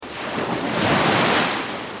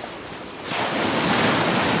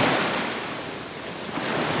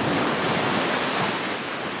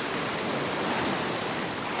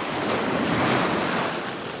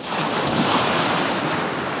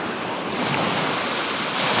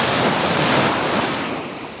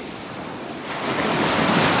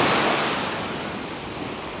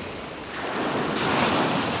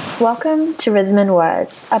Welcome to Rhythm and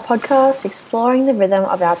Words, a podcast exploring the rhythm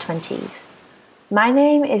of our 20s. My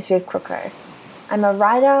name is Viv Crooker. I'm a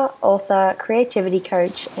writer, author, creativity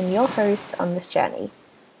coach, and your host on this journey.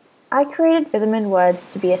 I created Rhythm and Words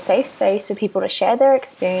to be a safe space for people to share their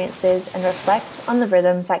experiences and reflect on the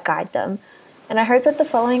rhythms that guide them, and I hope that the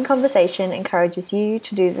following conversation encourages you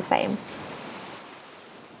to do the same.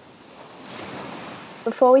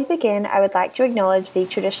 Before we begin, I would like to acknowledge the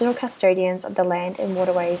traditional custodians of the land and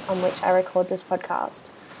waterways on which I record this podcast,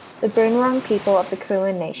 the Boonwurrung people of the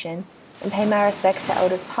Kulin Nation, and pay my respects to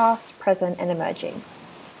elders past, present, and emerging.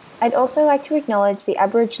 I'd also like to acknowledge the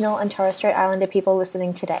Aboriginal and Torres Strait Islander people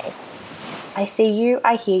listening today. I see you,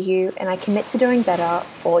 I hear you, and I commit to doing better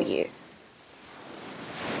for you.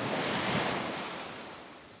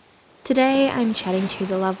 Today I'm chatting to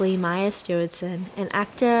the lovely Maya Stewardson, an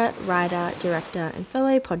actor, writer, director, and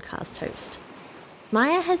fellow podcast host.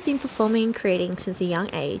 Maya has been performing and creating since a young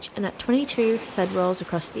age, and at 22 has had roles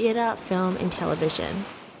across theatre, film, and television.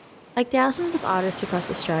 Like thousands of artists across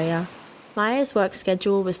Australia, Maya's work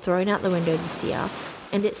schedule was thrown out the window this year,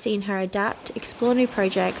 and it's seen her adapt, explore new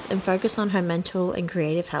projects, and focus on her mental and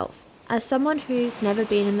creative health. As someone who's never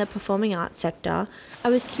been in the performing arts sector, I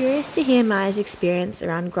was curious to hear Maya's experience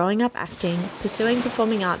around growing up acting, pursuing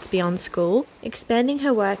performing arts beyond school, expanding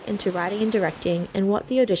her work into writing and directing, and what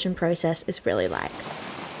the audition process is really like.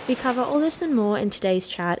 We cover all this and more in today's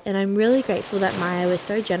chat, and I'm really grateful that Maya was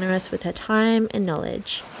so generous with her time and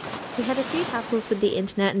knowledge. We had a few hassles with the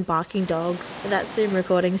internet and barking dogs, but that's Zoom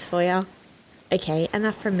recordings for ya. Okay,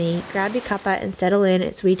 enough from me. Grab your cuppa and settle in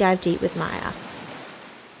as we dive deep with Maya.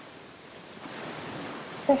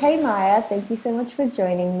 So hey Maya, thank you so much for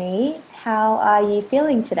joining me. How are you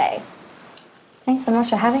feeling today? Thanks so much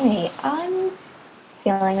for having me. I'm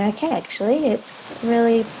feeling okay actually. It's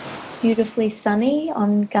really beautifully sunny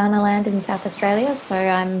on Ghana land in South Australia, so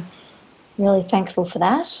I'm really thankful for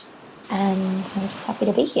that, and I'm just happy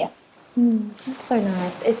to be here. That's so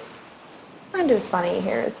nice. It's kind of sunny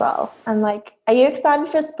here as well. I'm like, are you excited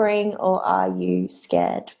for spring or are you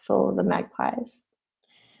scared for the magpies?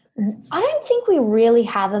 I don't think we really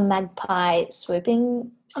have a magpie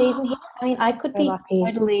swooping season here. I mean, I could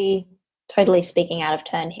be totally speaking out of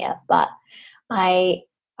turn here, but I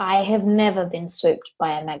have never been swooped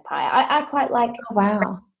by a magpie. I quite like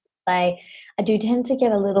spring. I do tend to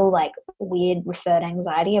get a little like weird referred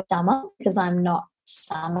anxiety of summer because I'm not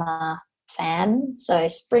summer fan. So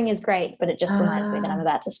spring is great, but it just reminds me that I'm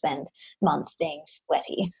about to spend months being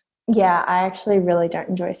sweaty. Yeah, I actually really don't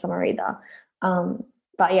enjoy summer either.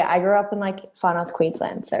 But yeah, I grew up in like far north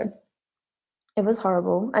Queensland, so it was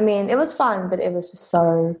horrible. I mean, it was fun, but it was just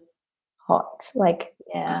so hot, like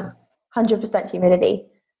 100% humidity.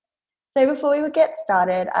 So before we would get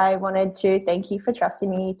started, I wanted to thank you for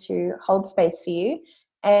trusting me to hold space for you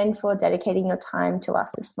and for dedicating your time to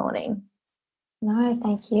us this morning. No,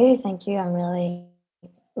 thank you. Thank you. I'm really,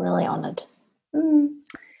 really honoured.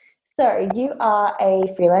 So you are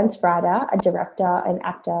a freelance writer, a director, an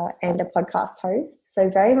actor, and a podcast host. So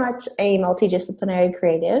very much a multidisciplinary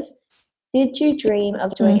creative. Did you dream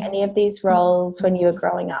of doing any of these roles when you were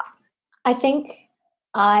growing up? I think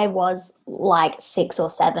I was like 6 or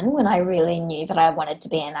 7 when I really knew that I wanted to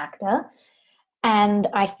be an actor. And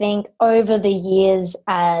I think over the years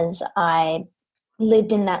as I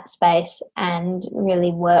lived in that space and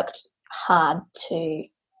really worked hard to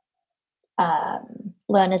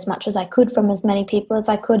learn as much as I could from as many people as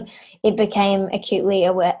I could, it became acutely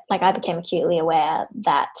aware, I became acutely aware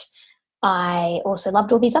that I also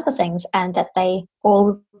loved all these other things and that they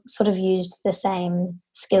all sort of used the same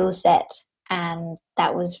skill set, and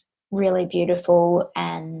that was really beautiful,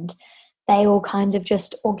 and they all kind of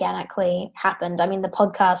just organically happened. I mean, the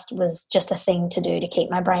podcast was just a thing to do to keep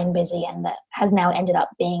my brain busy, and that has now ended up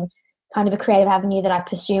being kind of a creative avenue that I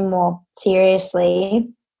pursue more seriously.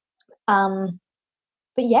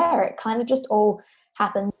 But yeah, it kind of just all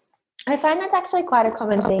happened. I find that's actually quite a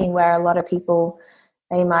common thing where a lot of people,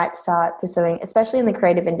 they might start pursuing, especially in the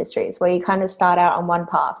creative industries, where you kind of start out on one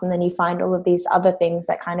path and then you find all of these other things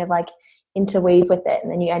that kind of like interweave with it,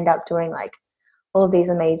 and then you end up doing like all of these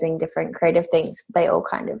amazing different creative things. They all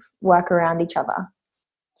kind of work around each other.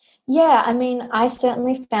 Yeah, I mean, I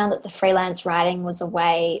certainly found that the freelance writing was a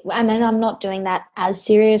way. I mean, I'm not doing that as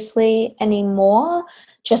seriously anymore.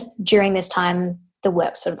 Just during this time, the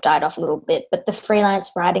work sort of died off a little bit, but the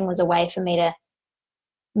freelance writing was a way for me to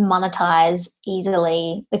monetize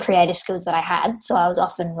easily the creative skills that I had. So I was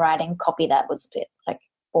often writing copy that was a bit like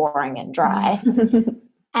boring and dry.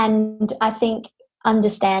 And I think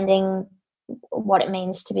understanding what it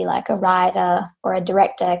means to be like a writer or a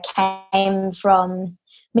director came from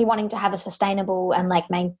me wanting to have a sustainable and like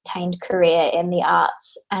maintained career in the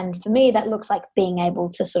arts. And for me, that looks like being able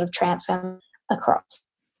to sort of transfer across.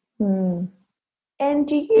 Mm. And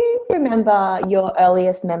do you remember your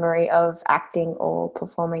earliest memory of acting or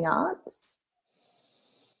performing arts?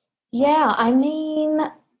 Yeah, I mean,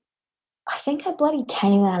 I think I bloody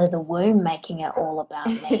came out of the womb making it all about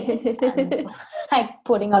me and like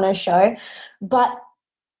putting on a show. But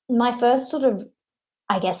my first sort of,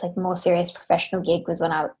 I guess, like more serious professional gig was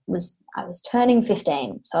when I was turning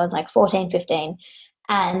 15. So I was like 14, 15.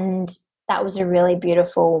 And that was a really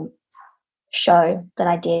beautiful show that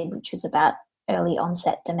I did, which was about early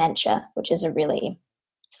onset dementia, which is a really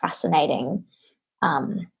fascinating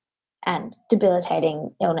and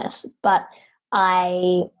debilitating illness. But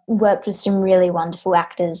I worked with some really wonderful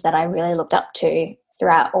actors that I really looked up to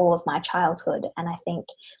throughout all of my childhood. And I think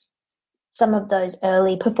some of those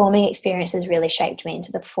early performing experiences really shaped me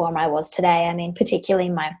into the performer I was today. I mean, particularly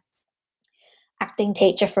my acting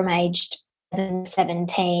teacher from aged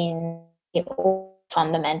 17, all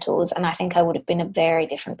fundamentals. And I think I would have been a very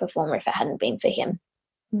different performer if it hadn't been for him.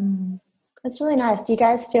 That's really nice. Do you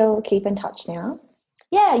guys still keep in touch now?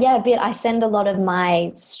 Yeah, a bit. I send a lot of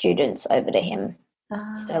my students over to him.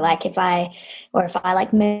 So like if I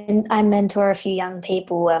mentor a few young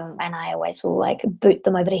people and I always will like boot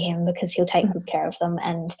them over to him because he'll take good care of them.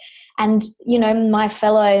 And you know, my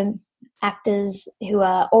fellow actors who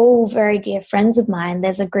are all very dear friends of mine,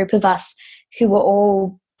 there's a group of us who were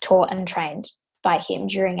all taught and trained by him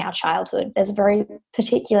during our childhood. There's a very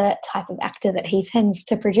particular type of actor that he tends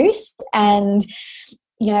to produce, and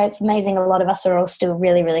you know, it's amazing. A lot of us are all still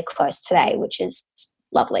really, really close today, which is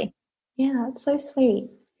lovely. Yeah, that's so sweet.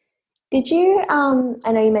 Did you,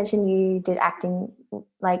 I know you mentioned you did acting,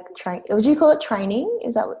 like, would you call it training?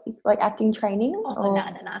 Is that like acting training? Oh, no.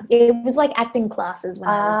 It was like acting classes when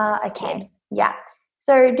I was a kid. Yeah.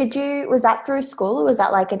 So was that through school, or was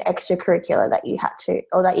that like an extracurricular that you had to,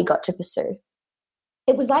 or that you got to pursue?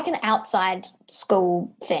 It was like an outside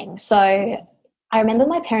school thing. So I remember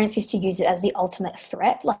my parents used to use it as the ultimate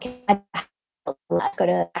threat. Like I'd go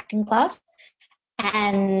to acting class,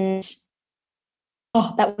 and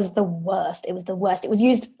that was the worst. It was the worst. It was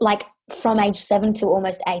used like from age 7 to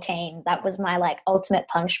almost 18. That was my like ultimate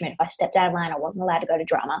punishment. If I stepped out of line, I wasn't allowed to go to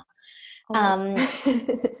drama.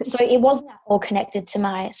 So it wasn't all connected to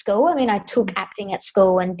my school. I mean, I took acting at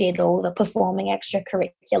school and did all the performing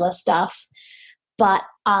extracurricular stuff, but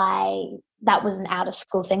that was an out of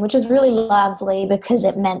school thing, which was really lovely because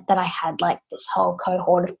it meant that I had like this whole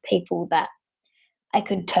cohort of people that I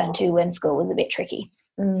could turn to when school was a bit tricky.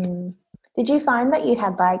 Did you find that you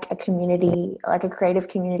had like a community, like a creative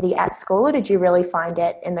community at school, or did you really find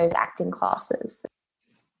it in those acting classes?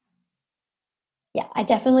 Yeah, I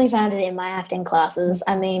definitely found it in my acting classes.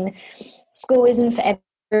 I mean, school isn't for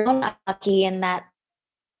everyone. I'm lucky in that.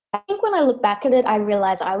 I think when I look back at it, I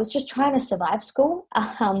realized I was just trying to survive school.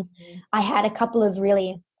 I had a couple of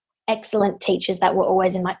really excellent teachers that were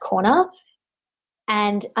always in my corner.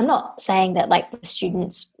 And I'm not saying that like the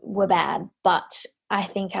students were bad, but I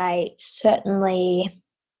think I certainly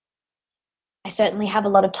have a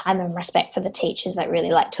lot of time and respect for the teachers that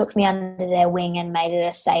really like took me under their wing and made it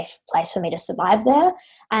a safe place for me to survive there.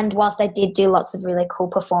 And whilst I did do lots of really cool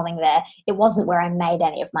performing there, it wasn't where I made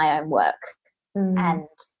any of my own work. And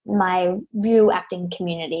my real acting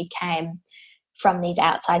community came from these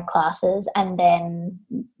outside classes. And then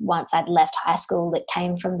once I'd left high school, it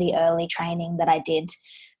came from the early training that I did,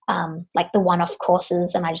 like the one-off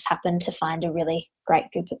courses. And I just happened to find a really great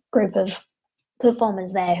group of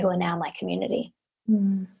performers there who are now my community.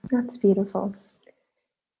 That's beautiful.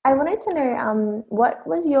 I wanted to know, what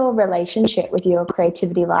was your relationship with your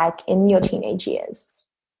creativity like in your teenage years?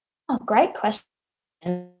 Oh, great question.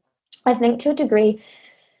 I think to a degree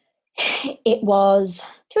it was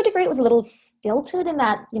a little stilted in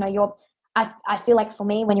that, you know, I feel like for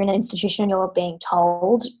me, when you're in an institution, you're being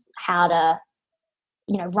told how to,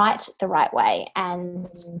 you know, write the right way and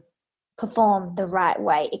perform the right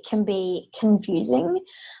way. It can be confusing.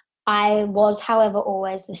 I was, however,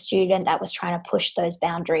 always the student that was trying to push those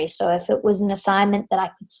boundaries. So if it was an assignment that I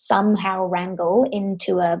could somehow wrangle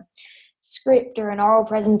into a script or an oral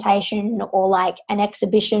presentation or like an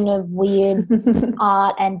exhibition of weird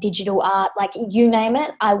art and digital art, like you name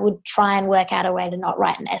it, I would try and work out a way to not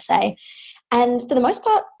write an essay. And for the most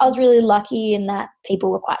part, I was really lucky in that people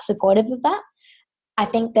were quite supportive of that. I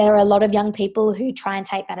think there are a lot of young people who try and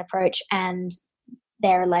take that approach, and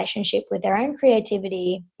their relationship with their own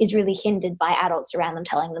creativity is really hindered by adults around them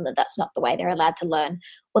telling them that that's not the way they're allowed to learn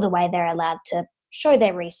or the way they're allowed to show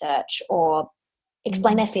their research or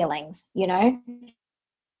explain their feelings, you know.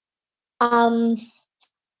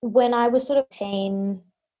 when I was sort of teen,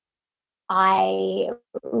 I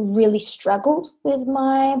really struggled with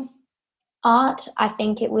my art. I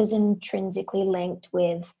think it was intrinsically linked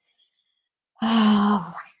with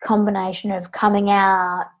a combination of coming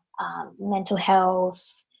out, mental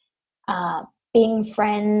health, uh, being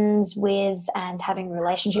friends with and having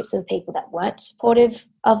relationships with people that weren't supportive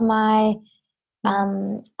of my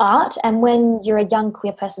art. And when you're a young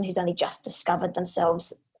queer person who's only just discovered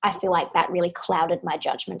themselves, I feel like that really clouded my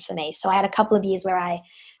judgment for me. So I had a couple of years where I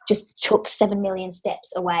just took 7 million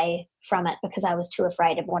steps away from it because I was too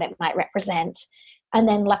afraid of what it might represent. And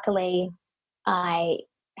then luckily I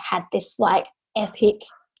had this like epic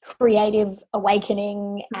creative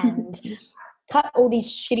awakening and cut all these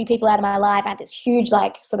shitty people out of my life. I had this huge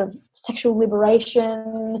like sort of sexual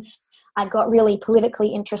liberation. I got really politically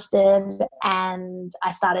interested and I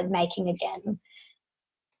started making again.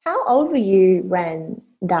 How old were you when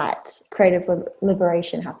that creative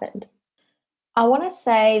liberation happened? I want to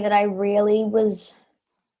say that I really was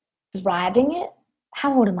driving it.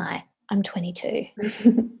 How old am I? I'm 22.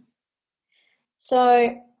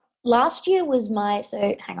 So last year was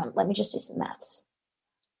so hang on, let me just do some maths.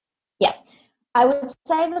 Yeah. I would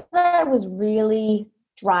say that I was really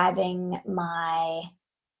driving my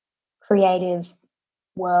creative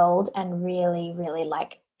world and really, really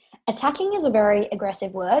like attacking is a very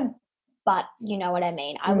aggressive word, but you know what I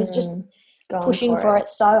mean. I was just pushing for it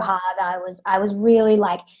so hard. I was really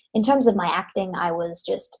like, in terms of my acting, I was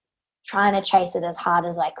just trying to chase it as hard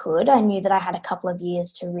as I could. I knew that I had a couple of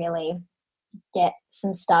years to really get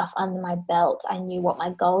some stuff under my belt. I knew what my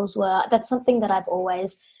goals were. That's something that I've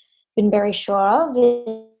always been very sure of,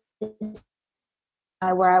 is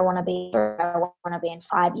where I want to be, where I want to be in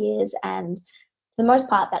 5 years. And for the most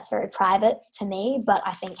part, that's very private to me, but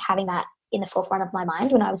I think having that in the forefront of my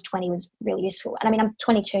mind when I was 20 was really useful. And I mean, I'm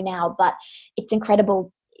 22 now, but it's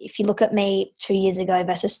incredible. If you look at me 2 years ago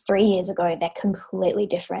versus 3 years ago, they're completely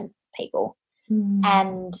different people.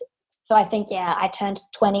 And so I think, yeah, I turned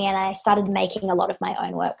 20 and I started making a lot of my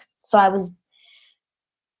own work. So I was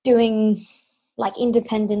doing like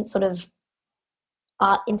independent sort of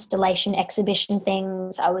art installation exhibition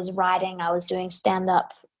things. I was writing, I was doing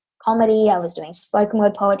stand-up comedy, I was doing spoken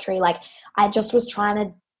word poetry. Like I just was trying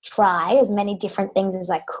to try as many different things as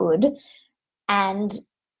I could. And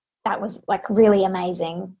that was like really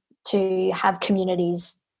amazing to have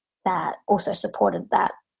communities that also supported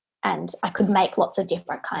that. And I could make lots of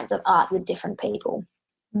different kinds of art with different people.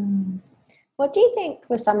 What do you think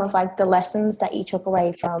were some of like the lessons that you took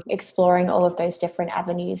away from exploring all of those different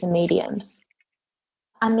avenues and mediums?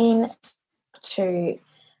 I mean, to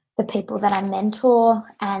the people that I mentor,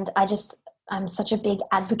 and I'm such a big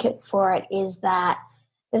advocate for it, is that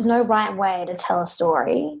there's no right way to tell a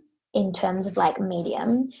story in terms of like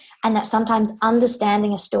medium, and that sometimes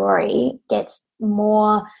understanding a story gets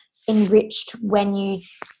more enriched when you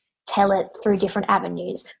tell it through different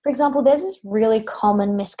avenues. For example, there's this really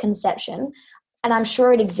common misconception, and I'm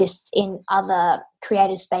sure it exists in other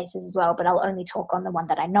creative spaces as well, but I'll only talk on the one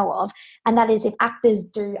that I know of. And that is, if actors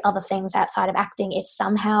do other things outside of acting, it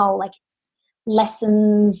somehow like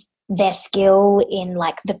lessens their skill in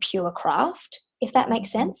like the pure craft, if that makes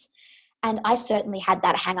sense. And I certainly had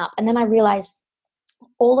that hang up. And then I realized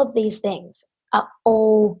all of these things are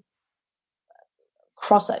all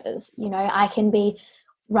crossovers. You know, I can be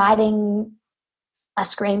writing a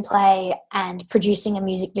screenplay and producing a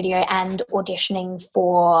music video and auditioning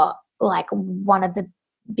for like one of the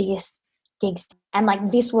biggest gigs. And like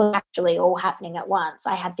this was actually all happening at once.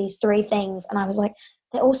 I had these 3 things and I was like,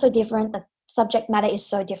 they're all so different. The subject matter is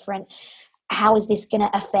so different. How is this going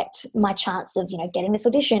to affect my chance of, you know, getting this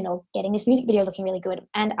audition or getting this music video looking really good?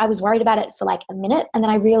 And I was worried about it for like a minute. And then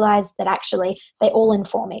I realized that actually they all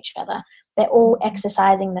inform each other. They're all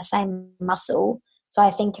exercising the same muscle. So I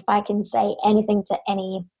think if I can say anything to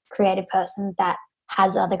any creative person that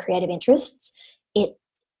has other creative interests,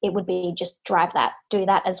 it would be just drive that, do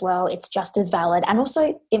that as well. It's just as valid. And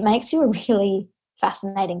also it makes you a really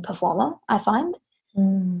fascinating performer, I find.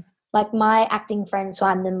 Like my acting friends who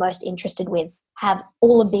I'm the most interested with have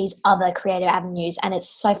all of these other creative avenues, and it's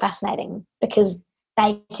so fascinating because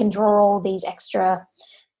they can draw all these extra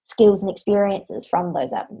skills and experiences from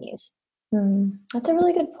those avenues. That's a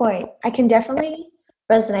really good point. I can definitely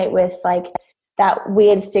resonate with like that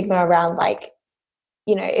weird stigma around like,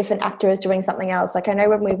 you know, if an actor is doing something else. Like I know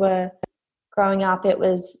when we were growing up, it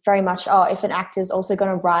was very much, oh, if an actor is also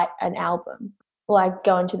going to write an album or like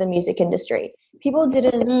go into the music industry, people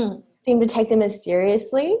didn't seem to take them as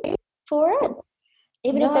seriously for it,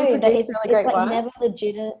 even if they produced really great work. Never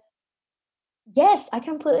legit. Yes, I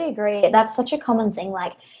completely agree. That's such a common thing.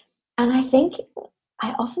 Like, and I think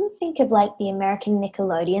I often think of like the American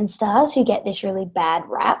Nickelodeon stars who get this really bad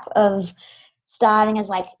rap of starting as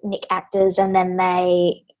like Nick actors and then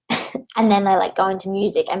they like go into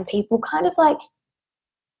music and people kind of like,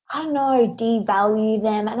 I don't know, devalue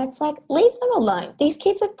them. And it's like, leave them alone. These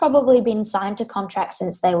kids have probably been signed to contracts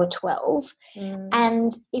since they were 12.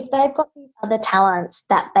 And if they've got these other talents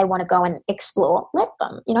that they want to go and explore, let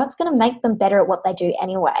them. You know, it's going to make them better at what they do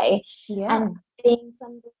anyway. Yeah. And being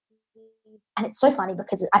somebody, and it's so funny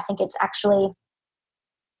because I think it's actually,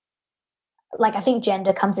 like, I think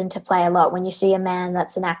gender comes into play a lot. When you see a man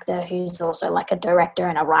that's an actor who's also like a director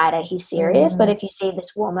and a writer, he's serious. But if you see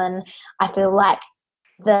this woman, I feel like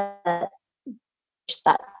that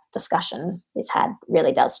discussion is had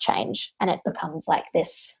really does change, and it becomes like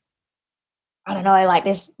this, I don't know, like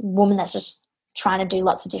this woman that's just trying to do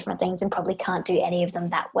lots of different things and probably can't do any of them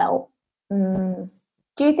that well. Do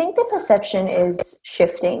you think the perception is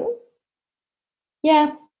shifting?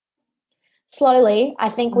 Yeah, slowly. I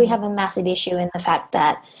think we have a massive issue in the fact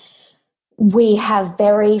that we have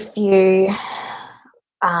very few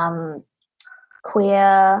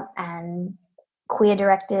queer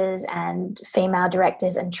directors and female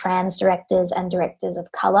directors and trans directors and directors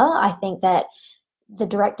of color. I think that the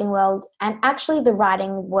directing world and actually the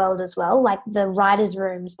writing world as well, like the writers'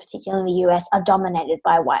 rooms, particularly in the US, are dominated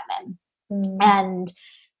by white men. And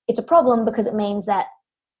it's a problem because it means that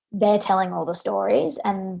they're telling all the stories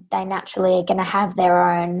and they naturally are going to have their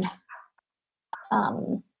own,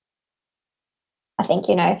 I think,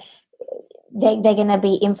 you know, they're going to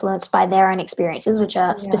be influenced by their own experiences, which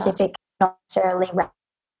are specific, not necessarily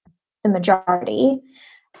the majority.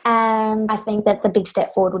 And I think that the big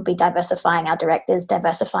step forward would be diversifying our directors,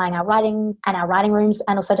 diversifying our writing and our writing rooms,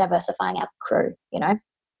 and also diversifying our crew. You know,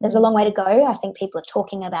 there's a long way to go. I think people are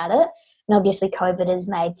talking about it. And obviously COVID has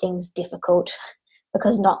made things difficult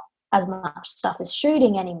because not as much stuff is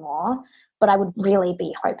shooting anymore. But I would really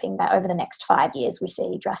be hoping that over the next 5 years we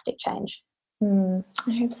see drastic change. I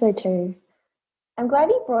hope so too. I'm glad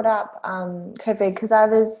you brought up COVID because I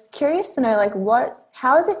was curious to know, like,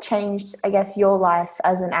 how has it changed, I guess, your life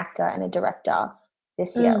as an actor and a director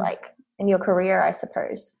this year, like in your career, I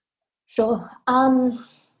suppose? Sure.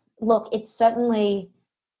 Look, it's certainly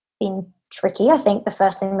been tricky. I think the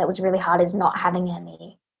first thing that was really hard is not having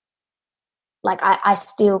any, like I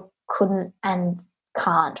still couldn't and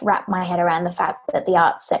can't wrap my head around the fact that the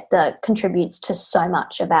arts sector contributes to so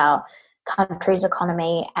much of our country's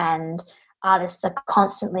economy, and artists are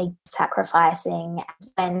constantly sacrificing.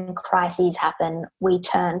 When crises happen, we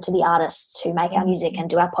turn to the artists who make our music and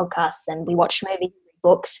do our podcasts, and we watch movies and read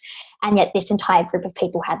books, and yet this entire group of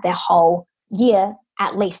people had their whole year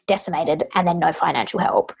at least decimated and then no financial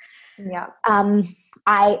help. Yeah.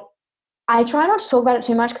 I try not to talk about it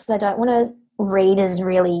too much because I don't want to read as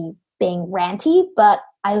really being ranty, but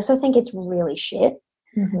I also think it's really shit.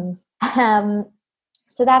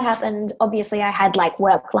 So that happened. Obviously, I had like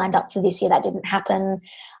work lined up for this year that didn't happen.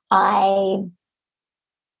 I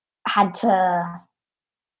had to,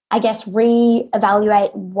 I guess,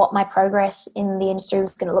 reevaluate what my progress in the industry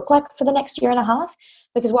was going to look like for the next year and a half,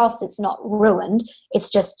 because whilst it's not ruined, it's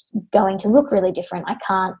just going to look really different. I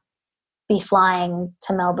can't be flying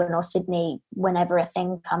to Melbourne or Sydney whenever a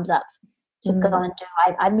thing comes up to go and do.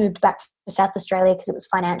 I moved back to South Australia because it was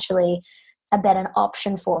financially a better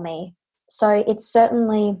option for me. So it's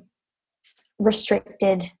certainly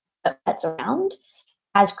restricted that's around,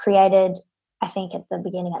 has created, I think at the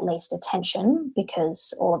beginning at least, attention,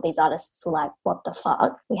 because all of these artists were like, what the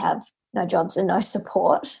fuck? We have no jobs and no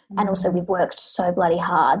support. And also we've worked so bloody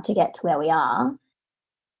hard to get to where we are.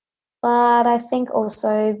 But I think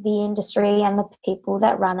also the industry and the people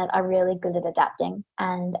that run it are really good at adapting.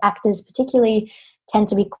 And actors particularly tend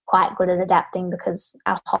to be quite good at adapting because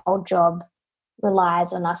our whole job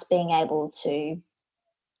relies on us being able to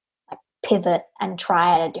like pivot and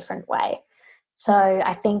try it a different way. So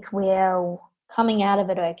I think we're coming out of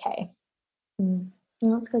it okay. Well,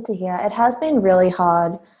 that's good to hear. It has been really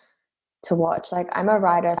hard to watch. Like, I'm a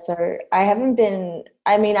writer, so I haven't been,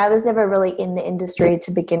 I mean, I was never really in the industry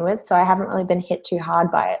to begin with, so I haven't really been hit too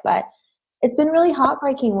hard by it, but it's been really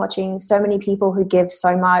heartbreaking watching so many people who give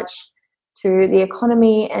so much to the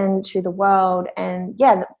economy and to the world, and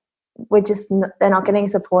yeah, they're not getting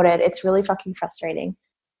supported. It's really fucking frustrating.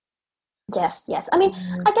 Yes. I mean,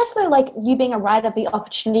 I guess though, like, you being a writer, the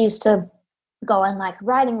opportunities to go on like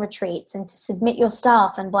writing retreats and to submit your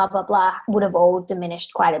stuff and blah, blah, blah would have all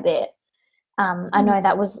diminished quite a bit. I know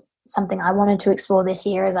that was something I wanted to explore this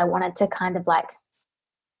year, as I wanted to kind of like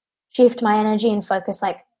shift my energy and focus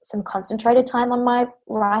like some concentrated time on my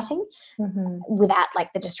writing without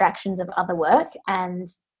like the distractions of other work, and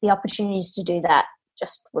the opportunities to do that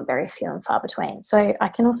just were very few and far between. So I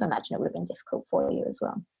can also imagine it would have been difficult for you as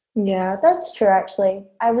well. Yeah, that's true, actually.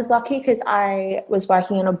 I was lucky because I was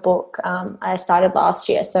working on a book I started last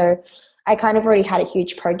year. So I kind of already had a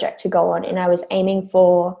huge project to go on, and I was aiming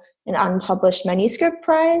for an unpublished manuscript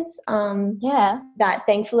prize. That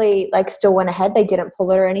thankfully still went ahead. They didn't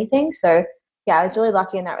pull it or anything. So yeah, I was really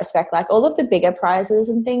lucky in that respect. Like all of the bigger prizes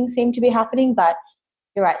and things seem to be happening, but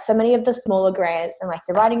you're right. So many of the smaller grants and like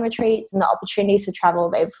the writing retreats and the opportunities for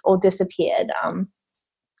travel, they've all disappeared.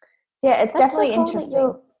 Yeah, it's definitely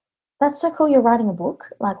interesting. That's so cool. You're writing a book.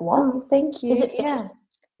 Like what? Oh, thank you. Is it finished?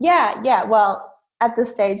 Yeah. Well, at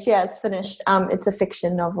this stage, yeah, it's finished. It's a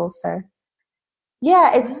fiction novel, so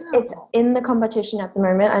yeah, it's in the competition at the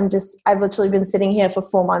moment. I've literally been sitting here for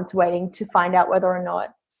 4 months waiting to find out whether or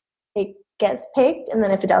not it gets picked, and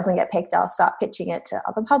then if it doesn't get picked, I'll start pitching it to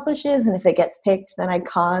other publishers, and if it gets picked, then I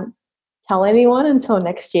can't tell anyone until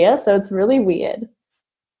next year. So it's really weird.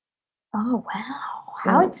 Oh wow!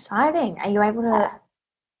 How exciting! Are you able to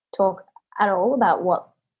talk at all about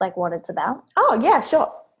what it's about? Oh yeah,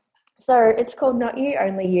 sure. So it's called Not You,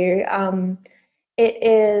 Only You. It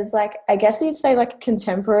is I guess you'd say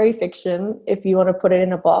contemporary fiction if you want to put it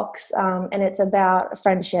in a box. And it's about a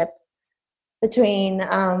friendship between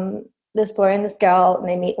this boy and this girl, and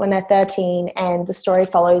they meet when they're 13, and the story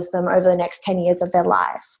follows them over the next 10 years of their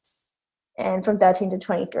life, and from 13 to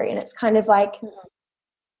 23. And it's kind of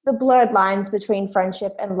the blurred lines between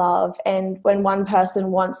friendship and love, and when one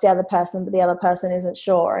person wants the other person but the other person isn't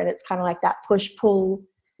sure, and it's kind of that push-pull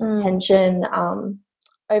tension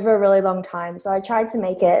over a really long time. So I tried to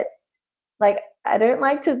make it I don't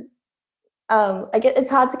like to it's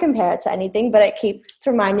hard to compare it to anything, but it keeps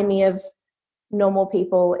reminding me of normal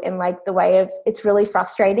people in the way of, it's really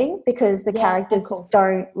frustrating because the characters just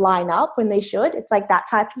don't line up when they should. It's that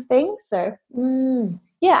type of thing. So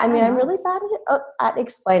yeah, I mean, I'm really bad at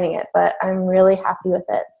explaining it, but I'm really happy with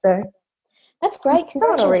it. So that's great.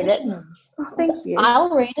 Someone will read it. Oh, thank you.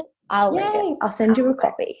 I'll read it. I'll send you a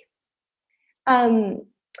copy.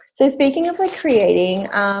 So speaking of creating,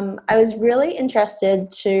 I was really interested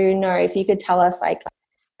to know if you could tell us, I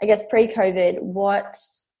guess pre-COVID, what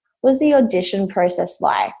was the audition process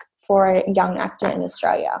like for a young actor in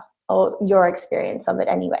Australia, or your experience of it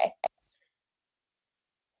anyway?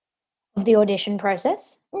 Of the audition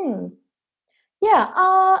process?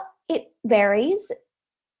 Yeah, it varies.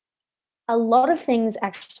 A lot of things,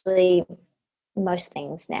 actually, most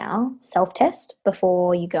things now, self-test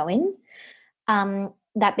before you go in.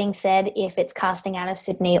 That being said, if it's casting out of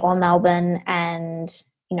Sydney or Melbourne and,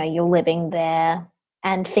 you're living there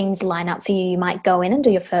and things line up for you, you might go in and do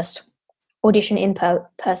your first audition in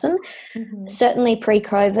person. Certainly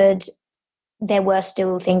pre-COVID, there were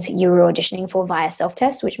still things that you were auditioning for via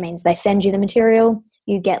self-test, which means they send you the material.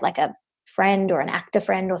 You get a friend or an actor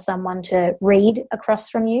friend or someone to read across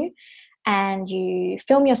from you, and you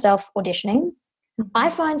film yourself auditioning. I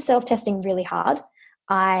find self-testing really hard.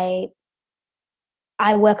 I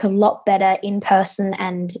work a lot better in person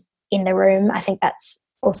and in the room. I think that's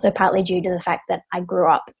also partly due to the fact that I grew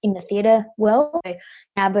up in the theatre world. So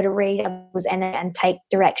now able to read and take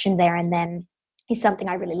direction there and then is something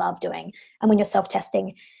I really love doing. And when you're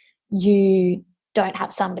self-testing, you don't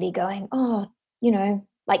have somebody going, you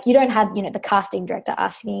don't have, the casting director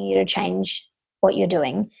asking you to change what you're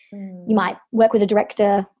doing. You might work with a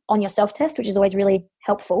director on your self-test, which is always really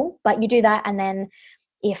helpful, but you do that, and then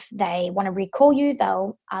if they want to recall you,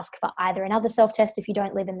 they'll ask for either another self-test if you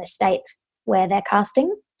don't live in the state where they're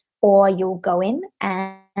casting, or you'll go in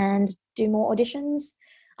and do more auditions.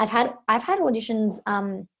 I've had auditions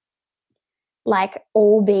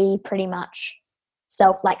all be pretty much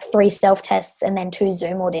 3 self-tests and then 2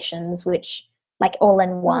 Zoom auditions, which all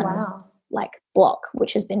in one block,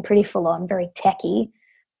 which has been pretty full on, very techy,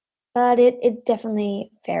 but it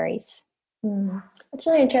definitely varies. It's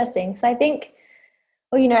really interesting because I think,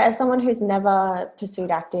 as someone who's never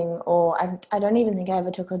pursued acting, or I don't even think I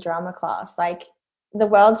ever took a drama class, the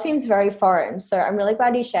world seems very foreign. So I'm really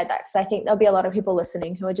glad you shared that, because I think there'll be a lot of people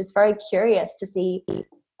listening who are just very curious to see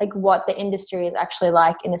what the industry is actually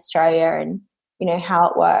like in Australia and, how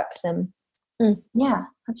it works. And yeah,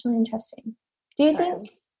 that's really interesting. Do you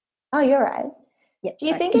think, you're right. Yeah, do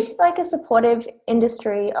you think it's a supportive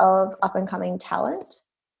industry of up and coming talent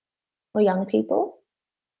or young people?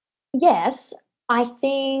 Yes. I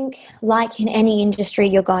think, in any industry,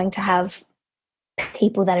 you're going to have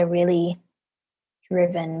people that are really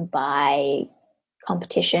driven by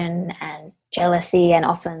competition and jealousy, and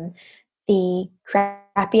often the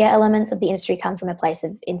crappier elements of the industry come from a place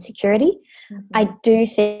of insecurity. I do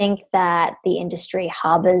think that the industry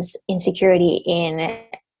harbours insecurity in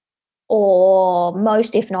or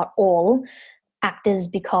most, if not all, actors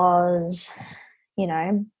because, you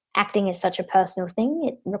know, acting is such a personal thing.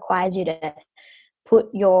 It requires you to put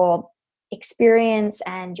your experience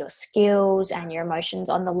and your skills and your emotions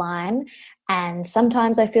on the line. And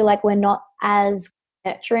sometimes I feel like we're not as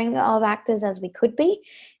nurturing of actors as we could be.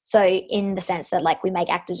 So in the sense that like we make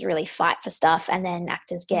actors really fight for stuff, and then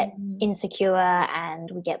actors get insecure and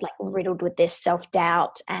we get like riddled with this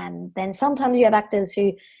self-doubt. And then sometimes you have actors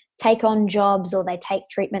who take on jobs or they take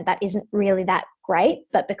treatment that isn't really that great,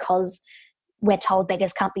 but because we're told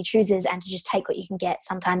beggars can't be choosers and to just take what you can get,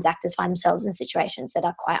 sometimes actors find themselves in situations that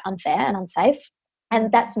are quite unfair and unsafe.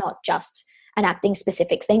 And that's not just an acting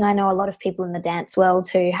specific thing. I know a lot of people in the dance world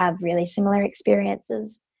who have really similar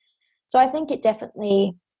experiences. So I think it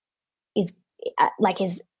definitely is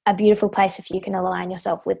a beautiful place if you can align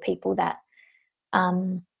yourself with people that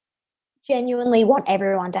genuinely want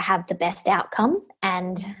everyone to have the best outcome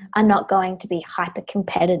and are not going to be hyper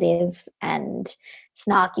competitive and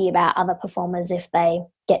snarky about other performers if they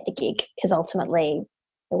get the gig, because ultimately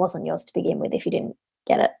it wasn't yours to begin with if you didn't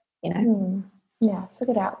get it, you know. Yeah, it's a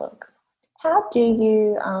good outlook. How do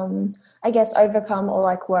you I guess overcome or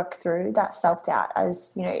like work through that self-doubt,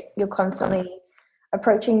 as you know you're constantly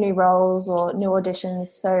approaching new roles or new auditions?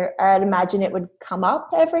 So I'd imagine it would come up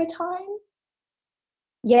every time.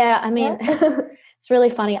 Yeah, I mean, it's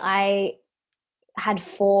really funny. I had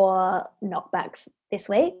 4 knockbacks this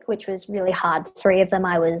week, which was really hard. 2 of them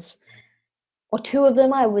I was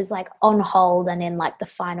like on hold and in like the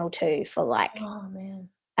final 2 for like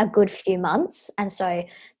a good few months. And so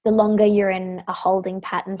the longer you're in a holding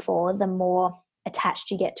pattern for, the more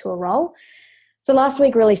attached you get to a role. So last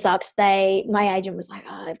week really sucked. My agent was like,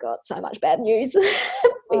 "Oh, I've got so much bad news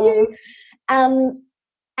for you."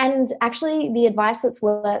 And actually the advice that's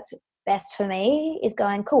worked best for me is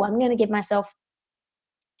going, cool, I'm going to give myself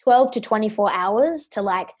 12 to 24 hours to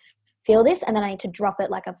like feel this, and then I need to drop it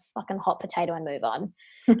like a fucking hot potato and move on.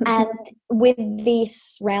 And with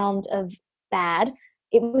this round of bad,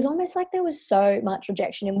 it was almost like there was so much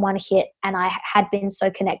rejection in one hit, and I had been so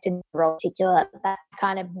connected to the role in particular that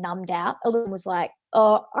kind of numbed out. A little was like,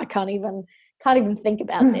 oh, I can't even think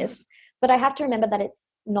about this. But I have to remember that it's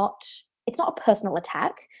not a personal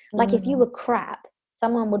attack. Like if you were crap,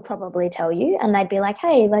 someone would probably tell you and they'd be like,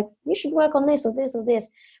 hey, like you should work on this or this or this.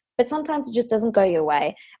 But sometimes it just doesn't go your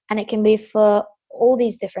way, and it can be for all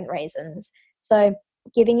these different reasons. So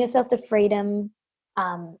giving yourself the freedom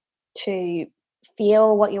to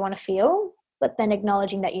feel what you want to feel, but then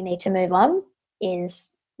acknowledging that you need to move on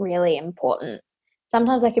is really important.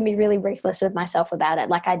 Sometimes I can be really ruthless with myself about it.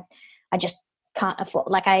 Like I just can't afford,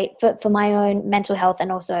 like for my own mental health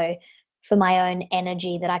and also for my own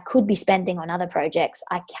energy that I could be spending on other projects,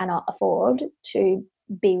 I cannot afford to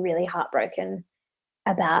be really heartbroken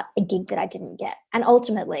about a gig that I didn't get. And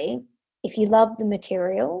ultimately, if you love the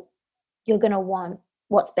material, you're going to want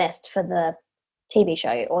what's best for the TV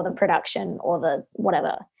show or the production or the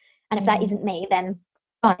whatever. And if that isn't me, then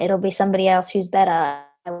it'll be somebody else who's better.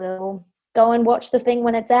 I will go and watch the thing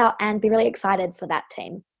when it's out and be really excited for that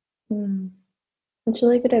team. That's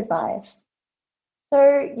really good advice.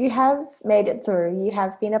 So you have made it through. You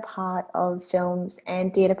have been a part of films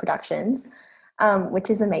and theatre productions, which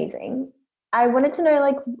is amazing. I wanted to know,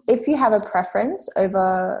 like, if you have a preference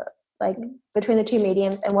over, like, between the 2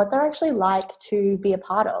 mediums and what they're actually like to be a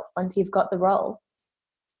part of once you've got the role.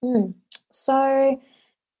 So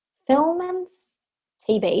film and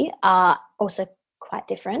TV are also quite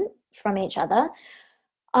different from each other.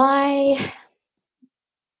 I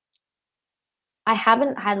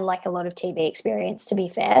haven't had like a lot of TV experience, to be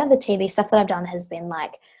fair. The TV stuff that I've done has been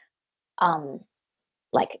like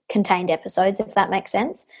contained episodes, if that makes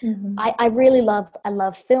sense. I really love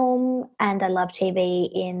film and I love TV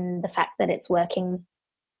in the fact that it's working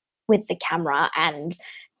with the camera, and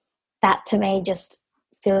that to me just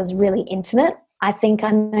feels really intimate. I think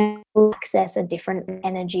I'm able to access a different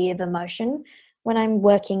energy of emotion when I'm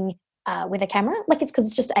working with a camera. Like it's because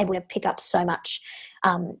it's just able to pick up so much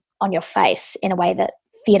on your face in a way that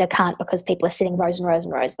theatre can't, because people are sitting rows and rows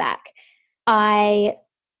and rows back. I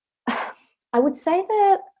would say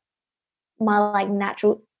that my like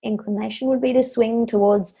natural inclination would be to swing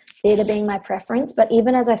towards theatre being my preference, but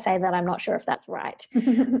even as I say that, I'm not sure if that's right.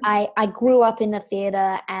 I grew up in the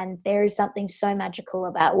theatre, and there is something so magical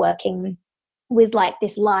about working with like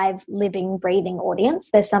this live, living, breathing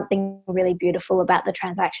audience. There's something really beautiful about the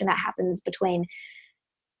transaction that happens between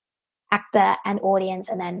actor and audience,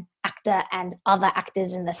 and then actor and other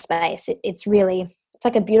actors in the space. It's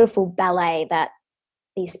like a beautiful ballet that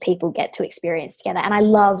these people get to experience together. And I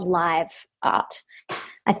love live art.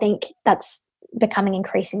 I think that's becoming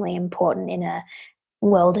increasingly important in a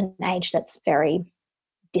world and age that's very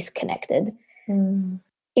disconnected. In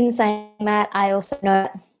saying that, I also know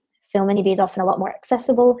that film and TV is often a lot more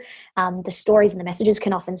accessible. The stories and the messages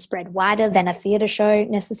can often spread wider than a theatre show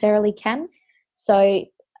necessarily can. So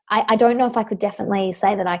I don't know if I could definitely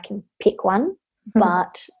say that I can pick one,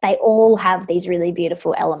 but they all have these really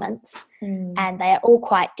beautiful elements, and they are all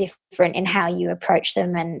quite different in how you approach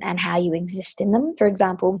them and how you exist in them. For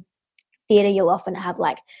example, theatre, you'll often have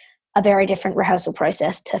like a very different rehearsal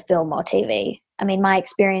process to film or TV. I mean, my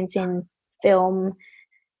experience in film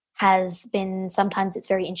has been, sometimes it's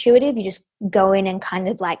very intuitive. You just go in and kind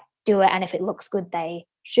of like do it, and if it looks good, they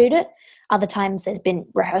shoot it. Other times there's been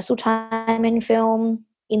rehearsal time in film.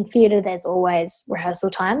 In theatre, there's always rehearsal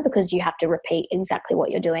time because you have to repeat exactly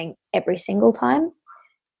what you're doing every single time.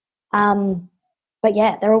 But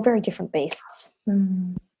yeah, they're all very different beasts.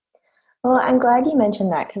 Well, I'm glad you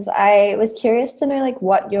mentioned that, because I was curious to know like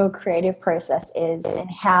what your creative process is and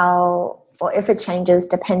how, or if it changes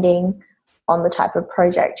depending on the type of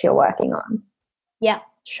project you're working on. Yeah,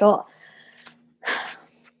 sure.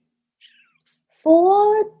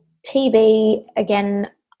 For TV, again,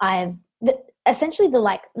 essentially the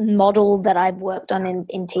like model that I've worked on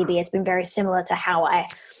in TV has been very similar to how I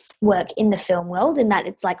work in the film world, in that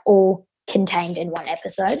it's like all contained in one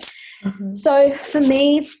episode. So for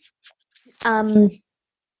me,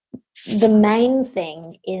 the main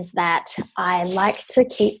thing is that I like to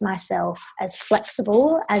keep myself as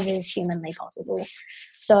flexible as is humanly possible.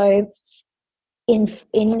 So in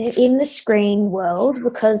the screen world,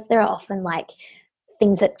 because there are often like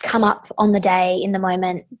things that come up on the day in the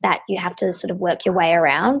moment that you have to sort of work your way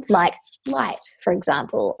around, like light, for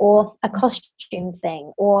example, or a costume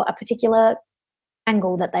thing, or a particular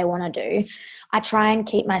angle that they want to do, I try and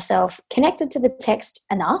keep myself connected to the text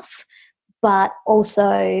enough, but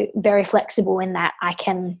also very flexible in that I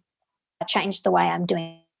can change the way I'm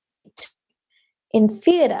doing it. In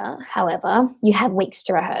theatre, however, you have weeks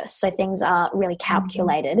to rehearse, so things are really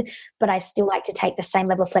calculated, but I still like to take the same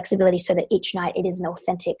level of flexibility so that each night it is an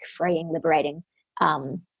authentic, freeing, liberating,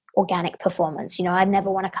 organic performance. You know, I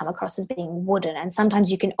never want to come across as being wooden, and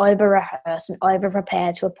sometimes you can over-rehearse and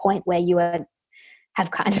over-prepare to a point where you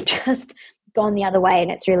have kind of just gone the other way,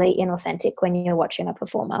 and it's really inauthentic when you're watching a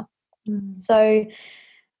performer. So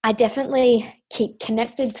I definitely keep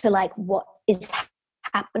connected to like what is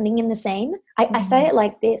happening in the scene. I say it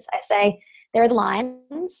like this. I say there are the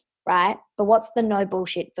lines, right? But what's the no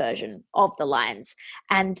bullshit version of the lines?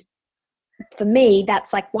 And for me,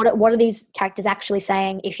 that's like, what are these characters actually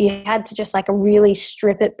saying? If you had to just like really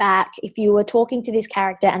strip it back, if you were talking to this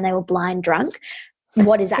character and they were blind drunk,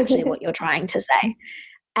 what is actually what you're trying to say?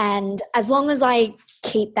 And as long as I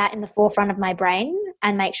keep that in the forefront of my brain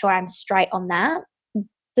and make sure I'm straight on that,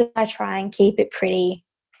 I try and keep it pretty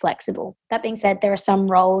flexible. That being said, there are some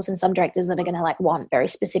roles and some directors that are going to like want very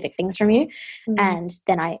specific things from you, and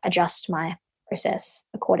then I adjust my process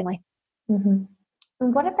accordingly. And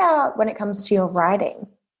what about when it comes to your writing?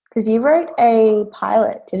 Because you wrote a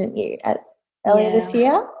pilot, didn't you, earlier this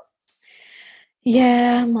year?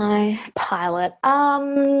 Yeah, my pilot.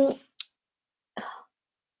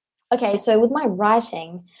 Okay, so with my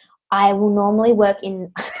writing, I will normally work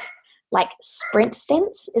in like sprint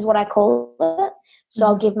stints is what I call it. So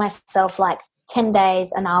I'll give myself like 10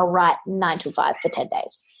 days and I'll write 9 to 5 for 10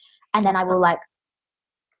 days. And then I will like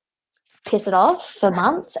piss it off for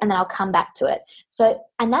months and then I'll come back to it. So,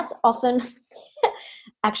 and that's often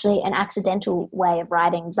actually an accidental way of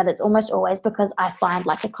writing, but it's almost always because I find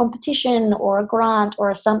like a competition or a grant or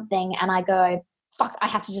a something and I go, fuck, I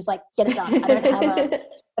have to just like get it done. I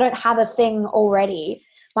don't have a thing already.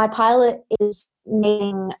 My pilot is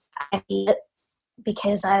needing it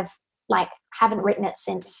because I've like haven't written it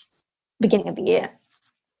since beginning of the year,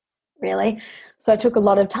 really. So I took a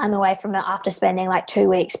lot of time away from it after spending like 2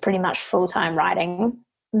 weeks pretty much full-time writing.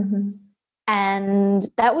 And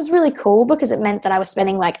that was really cool because it meant that I was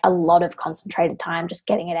spending like a lot of concentrated time just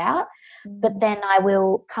getting it out. But then I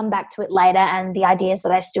will come back to it later and the ideas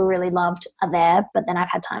that I still really loved are there, but then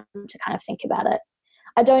I've had time to kind of think about it.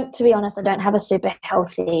 To be honest, I don't have a super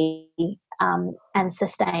healthy and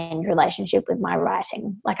sustained relationship with my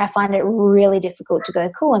writing. Like I find it really difficult to go,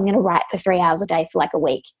 cool, I'm going to write for 3 hours a day for like a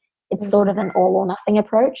week. It's sort of an all or nothing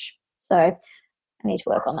approach. So I need to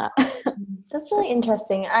work on that. That's really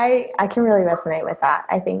interesting. I can really resonate with that.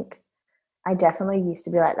 I think I definitely used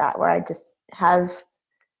to be like that, where I just have,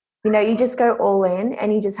 you know, you just go all in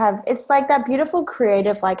and you just have, it's like that beautiful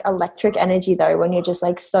creative, like electric energy though, when you're just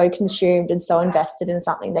like so consumed and so invested in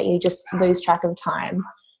something that you just lose track of time.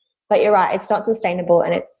 But you're right, it's not sustainable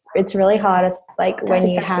and it's really hard. It's like when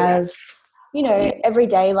you have you know,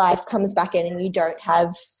 everyday life comes back in and you don't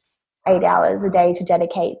have 8 hours a day to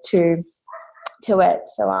dedicate to it.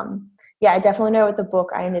 So yeah, I definitely know with the book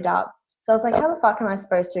I ended up, so I was like, how the fuck am I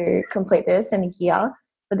supposed to complete this in a year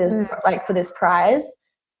for this for this prize?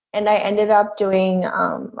 And I ended up doing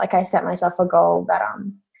like, I set myself a goal that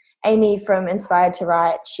Amy from Inspired to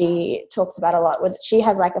Write, she talks about a lot with, she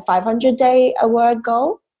has like a 500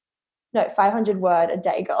 word a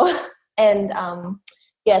day goal. And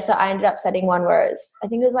yeah, so I ended up setting one where I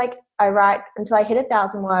think it was like, I write until I hit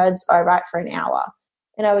 1,000 words, or I write for an hour.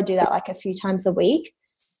 And I would do that like a few times a week,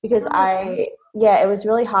 because it was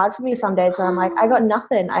really hard for me some days where I'm like, I got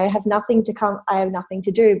nothing. I have nothing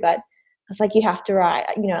to do. But it's like, you have to write,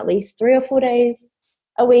 you know, at least 3 or 4 days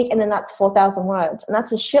a week. And then that's 4,000 words. And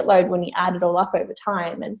that's a shitload when you add it all up over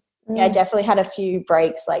time. And yeah, I definitely had a few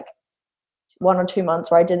breaks, like 1 or 2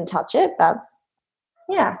 months where I didn't touch it. But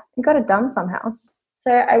yeah, I got it done somehow.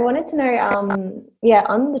 So I wanted to know, on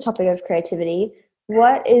the topic of creativity,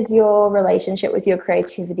 what is your relationship with your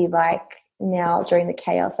creativity like now during the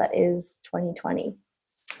chaos that is 2020?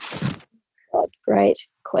 God, great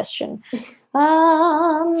question.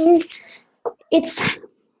 It's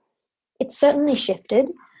certainly shifted.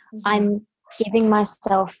 I'm giving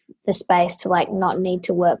myself the space to like not need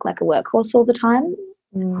to work like a workhorse all the time,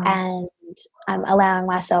 and I'm allowing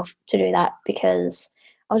myself to do that because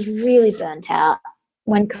I was really burnt out.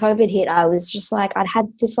 When COVID hit, I was just like, I'd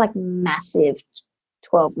had this like massive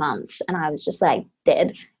 12 months and I was just like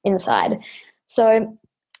dead inside. So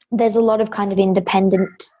there's a lot of kind of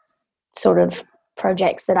independent sort of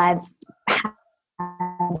projects that I've had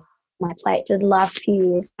on my plate for the last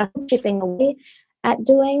few years. I'm chipping away at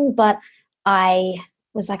doing, but I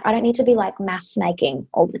was like, I don't need to be like mass making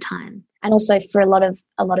all the time. And also for a lot of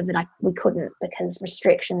it, we couldn't, because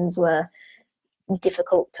restrictions were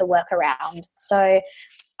difficult to work around. So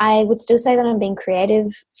I would still say that I'm being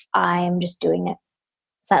creative. I'm just doing it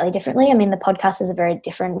slightly differently. I mean, the podcast is a very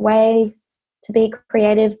different way to be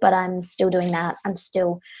creative, but I'm still doing that. I'm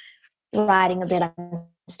still writing a bit. I'm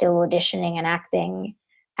still auditioning and acting.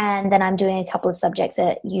 And then I'm doing a couple of subjects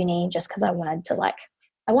at uni just because I wanted to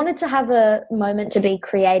have a moment to be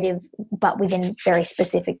creative, but within very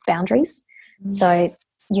specific boundaries. So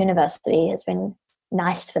university has been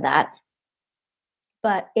nice for that.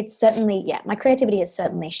 But it's certainly, my creativity has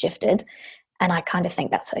certainly shifted, and I kind of think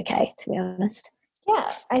that's okay, to be honest.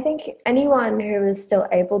 Yeah, I think anyone who is still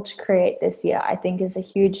able to create this year, I think, is a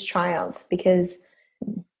huge triumph, because,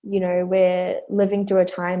 you know, we're living through a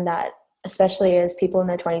time that, especially as people in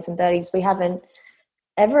their 20s and 30s, we haven't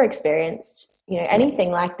ever experienced, you know, anything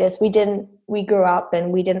like this. We grew up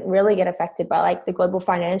and we didn't really get affected by like the global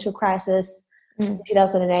financial crisis in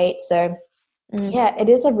 2008. So yeah, it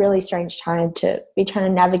is a really strange time to be trying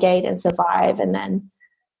to navigate and survive, and then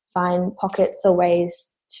find pockets or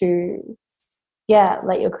ways to,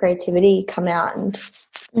 let your creativity come out and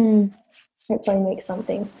hopefully make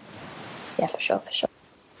something. Yeah, for sure.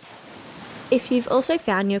 If you've also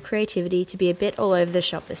found your creativity to be a bit all over the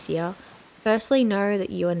shop this year, firstly, know that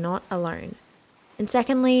you are not alone. And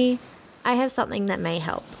secondly, I have something that may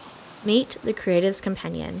help. Meet the Creative's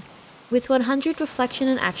Companion. With 100 reflection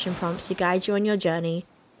and action prompts to guide you on your journey,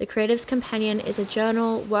 the Creative's Companion is a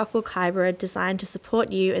journal workbook hybrid designed to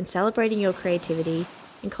support you in celebrating your creativity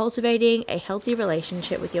and cultivating a healthy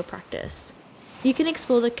relationship with your practice. You can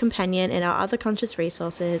explore the companion and our other conscious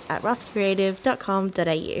resources at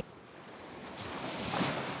rustcreative.com.au.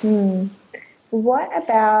 What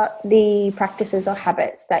about the practices or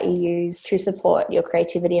habits that you use to support your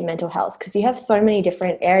creativity and mental health? Because you have so many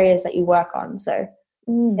different areas that you work on. So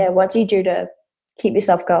what do you do to keep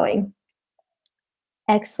yourself going?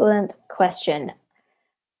 Excellent question.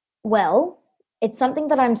 Well, it's something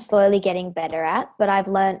that I'm slowly getting better at, but I've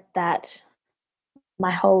learned that my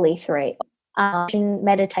holy three,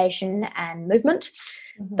 meditation and movement,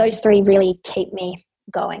 those three really keep me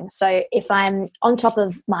going. So if I'm on top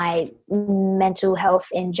of my mental health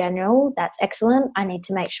in general, that's excellent. I need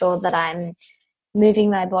to make sure that I'm moving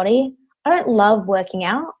my body. I don't love working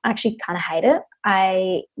out. I actually kind of hate it.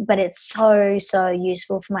 But it's so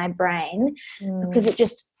useful for my brain because it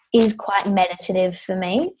just is quite meditative for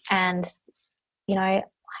me. And, you know, like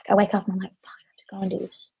I wake up and I'm like, fuck, I have to go and do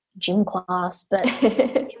this gym class. But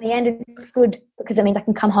in the end, it's good because it means I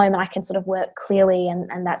can come home and I can sort of work clearly,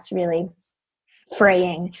 and that's really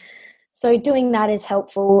freeing. So doing that is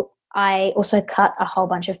helpful. I also cut a whole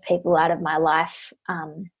bunch of people out of my life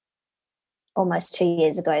almost 2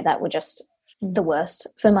 years ago that were just the worst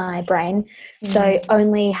for my brain. So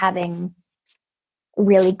only having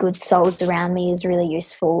really good souls around me is really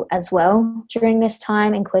useful as well during this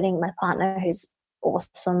time, including my partner who's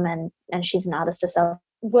awesome, and she's an artist herself.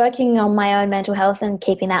 Working on my own mental health and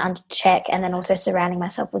keeping that under check, and then also surrounding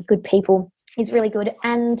myself with good people is really good.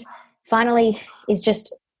 And finally is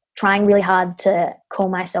just trying really hard to call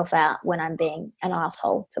myself out when I'm being an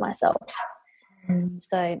asshole to myself.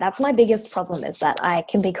 So that's my biggest problem, is that I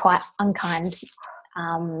can be quite unkind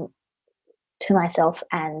to myself,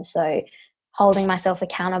 and so holding myself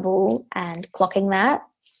accountable and clocking that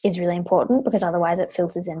is really important, because otherwise it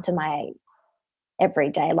filters into my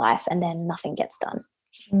everyday life and then nothing gets done.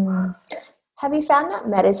 Have you found that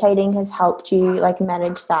meditating has helped you like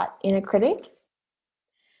manage that inner critic?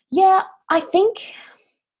 Yeah, I think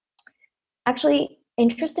actually,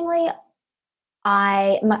 interestingly,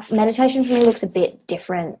 meditation for me looks a bit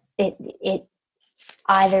different. It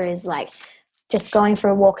either is like just going for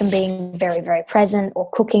a walk and being very, very present, or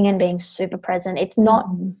cooking and being super present. It's not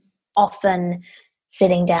often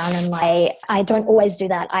sitting down and I don't always do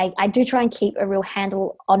that. I do try and keep a real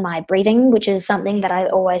handle on my breathing, which is something that I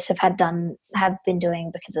always have been doing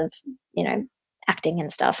because of, acting and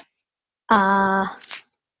stuff.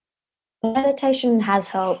 Meditation has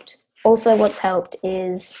helped. Also, what's helped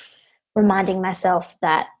is reminding myself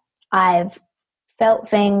that I've felt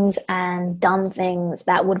things and done things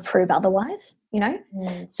that would prove otherwise,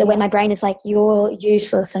 So when my brain is like, you're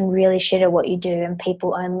useless and really shit at what you do, and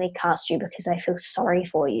people only cast you because they feel sorry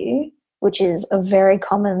for you, which is a very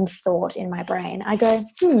common thought in my brain, I go,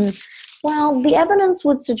 well, the evidence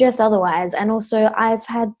would suggest otherwise. And also I've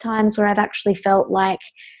had times where I've actually felt like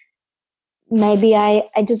maybe I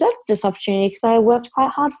deserved this opportunity because I worked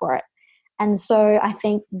quite hard for it. And so I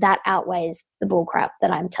think that outweighs the bullcrap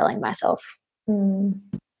that I'm telling myself.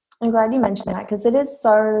 I'm glad you mentioned that, because it is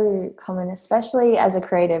so common, especially as a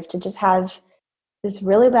creative, to just have this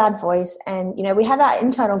really loud voice. And, we have our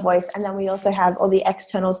internal voice, and then we also have all the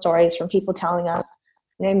external stories from people telling us,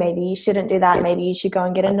 maybe you shouldn't do that. Maybe you should go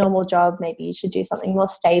and get a normal job. Maybe you should do something more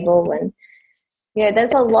stable. And,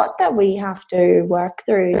 there's a lot that we have to work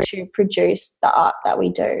through to produce the art that we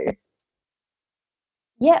do.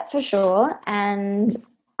 Yeah, for sure. And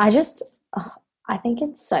I think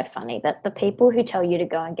it's so funny that the people who tell you to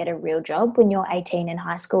go and get a real job when you're 18 in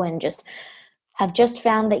high school and have just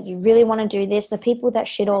found that you really want to do this, the people that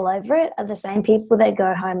shit all over it are the same people that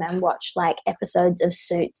go home and watch like episodes of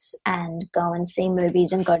Suits and go and see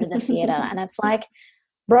movies and go to the theater. And it's like,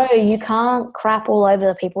 bro, you can't crap all over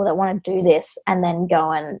the people that want to do this and then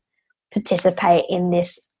go and participate in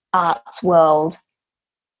this arts world,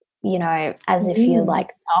 as if you're like,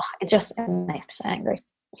 it just makes me so angry.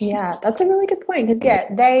 Yeah, that's a really good point, because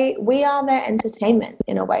we are their entertainment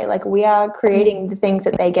in a way. Like, we are creating the things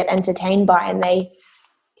that they get entertained by and they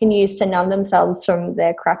can use to numb themselves from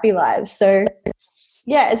their crappy lives. So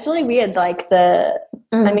yeah, it's really weird. Like that's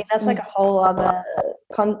like a whole other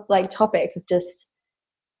topic of just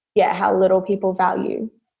how little people value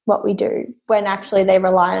what we do when actually they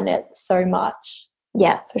rely on it so much.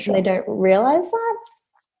 Yeah, for sure. And they don't realize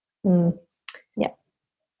that. Yeah.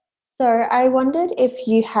 So I wondered if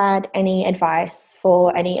you had any advice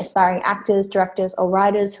for any aspiring actors, directors, or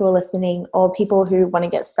writers who are listening, or people who want to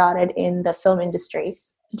get started in the film industry,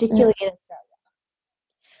 particularly in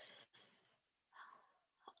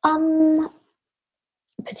Australia.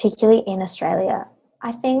 Particularly in Australia,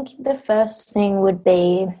 I think the first thing would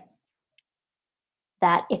be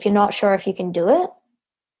that if you're not sure if you can do it,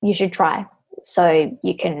 you should try, so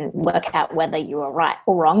you can work out whether you are right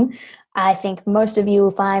or wrong. I think most of you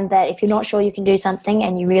will find that if you're not sure you can do something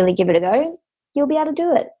and you really give it a go, you'll be able to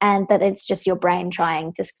do it, and that it's just your brain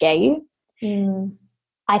trying to scare you.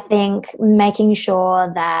 I think making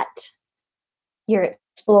sure that you're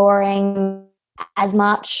exploring as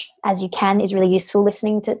much as you can is really useful.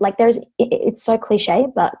 Listening to it's so cliche,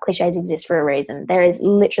 but cliches exist for a reason. There is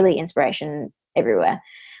literally inspiration everywhere,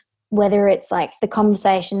 whether it's like the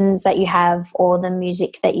conversations that you have or the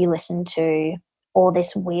music that you listen to or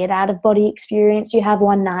this weird out of body experience you have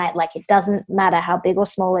one night. Like, it doesn't matter how big or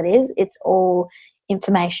small it is, it's all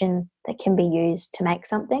information that can be used to make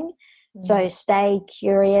something. So stay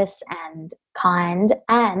curious and kind,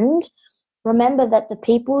 and remember that the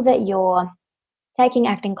people that you're taking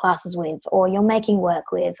acting classes with, or you're making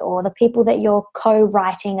work with, or the people that you're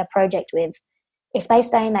co-writing a project with, if they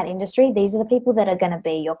stay in that industry, these are the people that are going to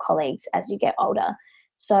be your colleagues as you get older.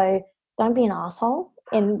 So don't be an asshole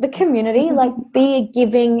in the community. Like, be a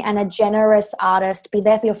giving and a generous artist. Be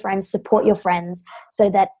there for your friends, support your friends, so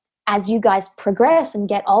that as you guys progress and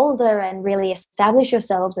get older and really establish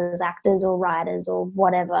yourselves as actors or writers or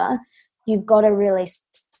whatever, you've got a really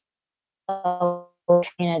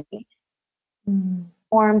community.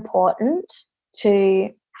 More important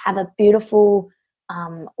to have a beautiful,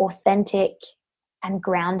 authentic and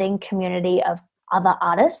grounding community of other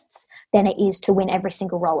artists than it is to win every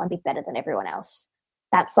single role and be better than everyone else.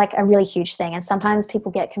 That's like a really huge thing. And sometimes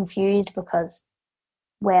people get confused because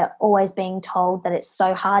we're always being told that it's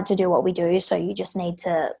so hard to do what we do. So you just need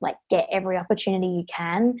to like get every opportunity you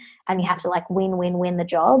can and you have to like win the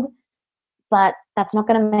job. But that's not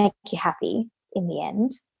going to make you happy in the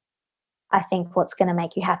end. I think what's going to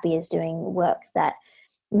make you happy is doing work that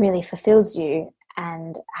really fulfills you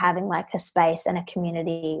and having like a space and a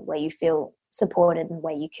community where you feel supported and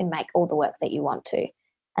where you can make all the work that you want to.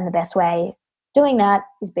 And the best way doing that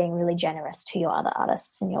is being really generous to your other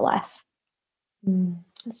artists in your life.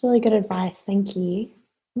 That's really good advice. Thank you.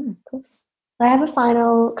 Of course. I have a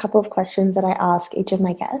final couple of questions that I ask each of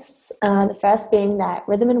my guests. The first being that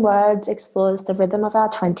Rhythm and Words explores the rhythm of our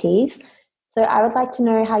 20s. So I would like to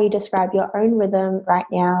know how you describe your own rhythm right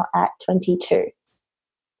now at 22.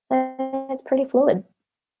 So it's pretty fluid.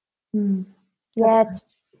 Yeah,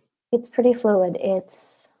 it's pretty fluid.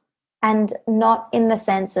 And not in the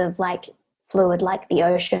sense of like fluid like the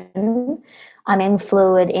ocean. I mean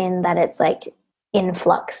fluid in that it's like in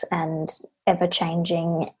flux and ever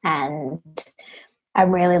changing, and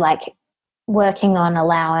I'm really like working on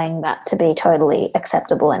allowing that to be totally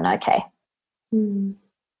acceptable and okay.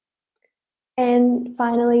 And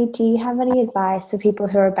finally, do you have any advice for people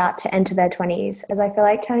who are about to enter their 20s? As I feel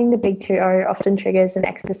like turning the big 2-0 often triggers an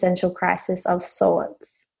existential crisis of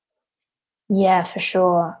sorts. Yeah, for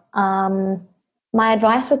sure. My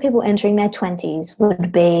advice for people entering their 20s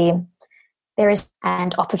would be there is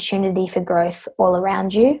an opportunity for growth all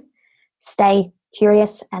around you. Stay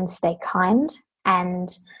curious and stay kind, and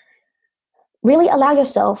really allow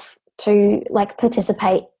yourself to like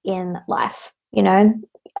participate in life. You know,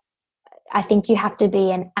 I think you have to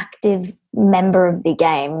be an active member of the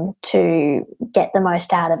game to get the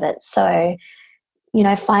most out of it. So, you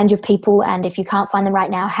know, find your people, and if you can't find them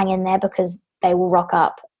right now, hang in there because they will rock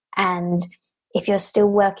up. And if you're still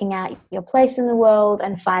working out your place in the world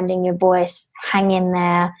and finding your voice, hang in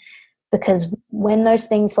there, because when those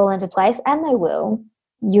things fall into place, and they will,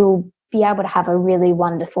 you'll be able to have a really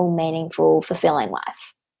wonderful, meaningful, fulfilling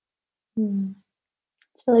life.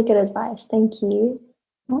 It's really good advice. Thank you.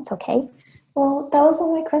 That's okay. Well, that was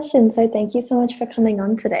all my questions. So thank you so much for coming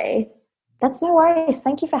on today. That's no worries.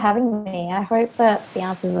 Thank you for having me. I hope that the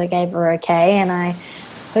answers I gave were okay, and I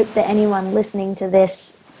hope that anyone listening to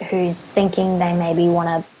this who's thinking they maybe want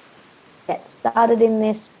to get started in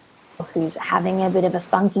this, or who's having a bit of a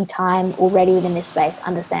funky time already within this space,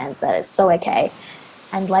 understands that it's so okay.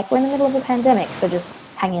 And like, we're in the middle of a pandemic, so just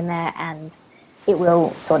hang in there and it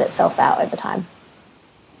will sort itself out over time.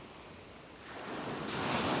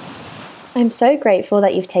 I'm so grateful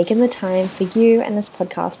that you've taken the time for you and this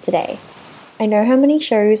podcast today. I know how many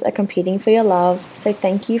shows are competing for your love, so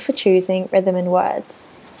thank you for choosing Rhythm and Words.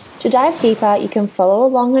 To dive deeper, you can follow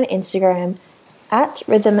along on Instagram at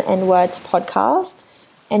Rhythm and Words Podcast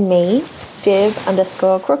and me,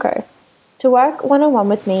 Viv_Croco. To work one-on-one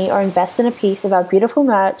with me or invest in a piece of our beautiful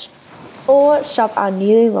merch or shop our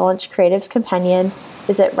newly launched Creatives Companion,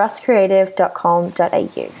 visit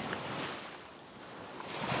rustcreative.com.au.